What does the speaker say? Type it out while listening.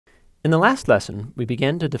In the last lesson, we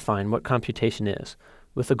began to define what computation is,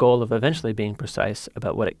 with the goal of eventually being precise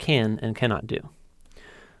about what it can and cannot do.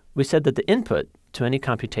 We said that the input to any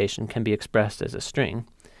computation can be expressed as a string,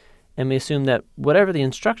 and we assumed that whatever the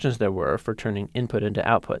instructions there were for turning input into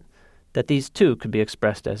output, that these too could be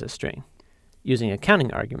expressed as a string. Using a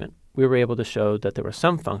counting argument, we were able to show that there were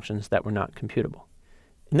some functions that were not computable.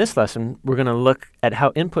 In this lesson, we're going to look at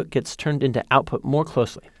how input gets turned into output more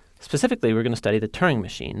closely. Specifically, we're going to study the Turing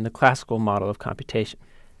machine, the classical model of computation.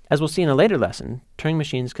 As we'll see in a later lesson, Turing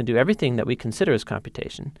machines can do everything that we consider as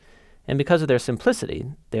computation, and because of their simplicity,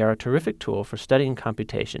 they are a terrific tool for studying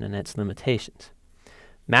computation and its limitations.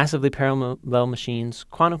 Massively parallel machines,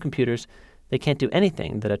 quantum computers, they can't do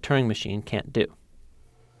anything that a Turing machine can't do.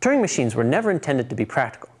 Turing machines were never intended to be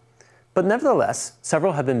practical, but nevertheless,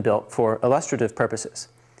 several have been built for illustrative purposes,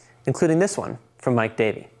 including this one from Mike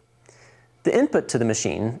Davey. The input to the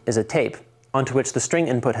machine is a tape onto which the string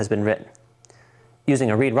input has been written. Using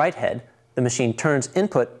a read-write head, the machine turns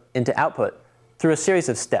input into output through a series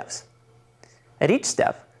of steps. At each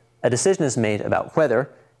step, a decision is made about whether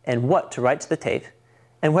and what to write to the tape,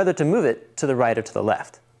 and whether to move it to the right or to the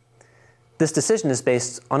left. This decision is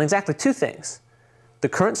based on exactly two things: the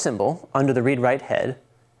current symbol under the read-write head,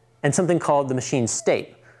 and something called the machine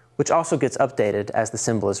state, which also gets updated as the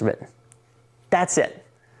symbol is written. That's it.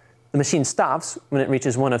 The machine stops when it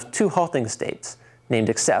reaches one of two halting states, named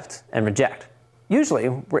accept and reject. Usually,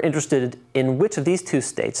 we're interested in which of these two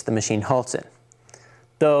states the machine halts in.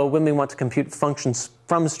 Though when we want to compute functions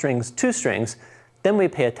from strings to strings, then we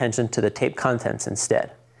pay attention to the tape contents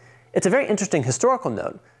instead. It's a very interesting historical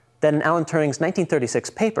note that in Alan Turing's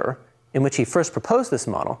 1936 paper, in which he first proposed this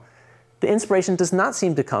model, the inspiration does not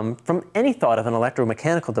seem to come from any thought of an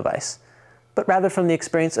electromechanical device, but rather from the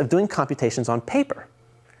experience of doing computations on paper.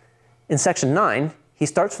 In section 9, he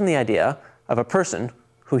starts from the idea of a person,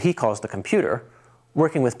 who he calls the computer,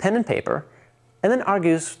 working with pen and paper, and then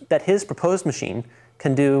argues that his proposed machine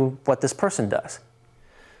can do what this person does.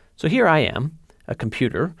 So here I am, a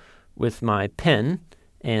computer, with my pen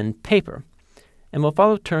and paper, and we'll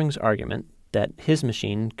follow Turing's argument that his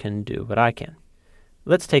machine can do what I can.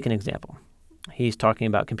 Let's take an example. He's talking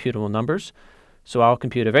about computable numbers, so I'll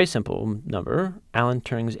compute a very simple number, Alan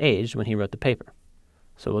Turing's age when he wrote the paper.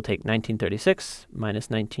 So we'll take 1936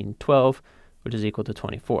 minus 1912, which is equal to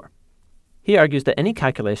 24. He argues that any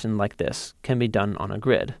calculation like this can be done on a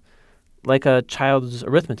grid, like a child's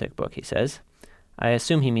arithmetic book, he says. I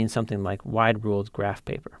assume he means something like wide-ruled graph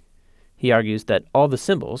paper. He argues that all the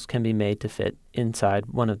symbols can be made to fit inside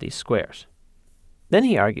one of these squares. Then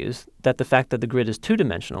he argues that the fact that the grid is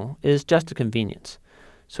two-dimensional is just a convenience.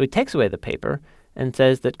 So he takes away the paper and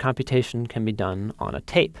says that computation can be done on a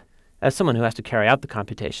tape. As someone who has to carry out the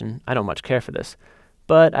computation, I don't much care for this,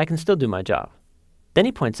 but I can still do my job. Then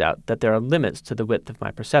he points out that there are limits to the width of my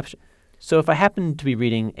perception. So if I happen to be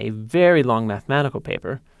reading a very long mathematical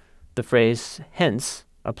paper, the phrase hence,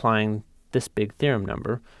 applying this big theorem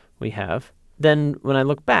number we have, then when I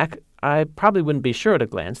look back, I probably wouldn't be sure at a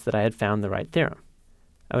glance that I had found the right theorem.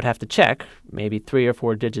 I would have to check, maybe 3 or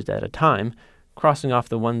 4 digits at a time, crossing off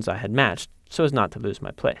the ones I had matched so as not to lose my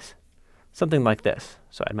place. Something like this.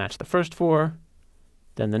 So I'd match the first 4,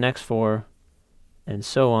 then the next 4, and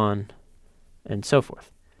so on, and so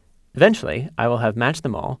forth. Eventually, I will have matched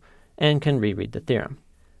them all and can reread the theorem.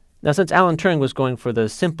 Now, since Alan Turing was going for the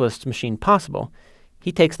simplest machine possible,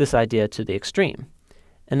 he takes this idea to the extreme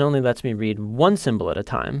and only lets me read one symbol at a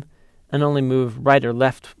time and only move right or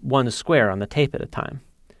left one square on the tape at a time,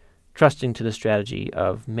 trusting to the strategy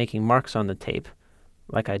of making marks on the tape,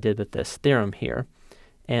 like I did with this theorem here,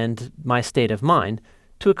 and my state of mind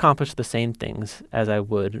to accomplish the same things as I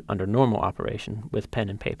would under normal operation with pen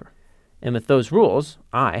and paper. And with those rules,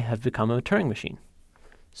 I have become a Turing machine.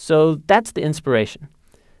 So that's the inspiration.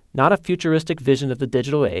 Not a futuristic vision of the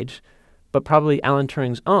digital age, but probably Alan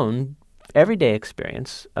Turing's own everyday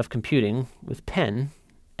experience of computing with pen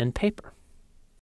and paper.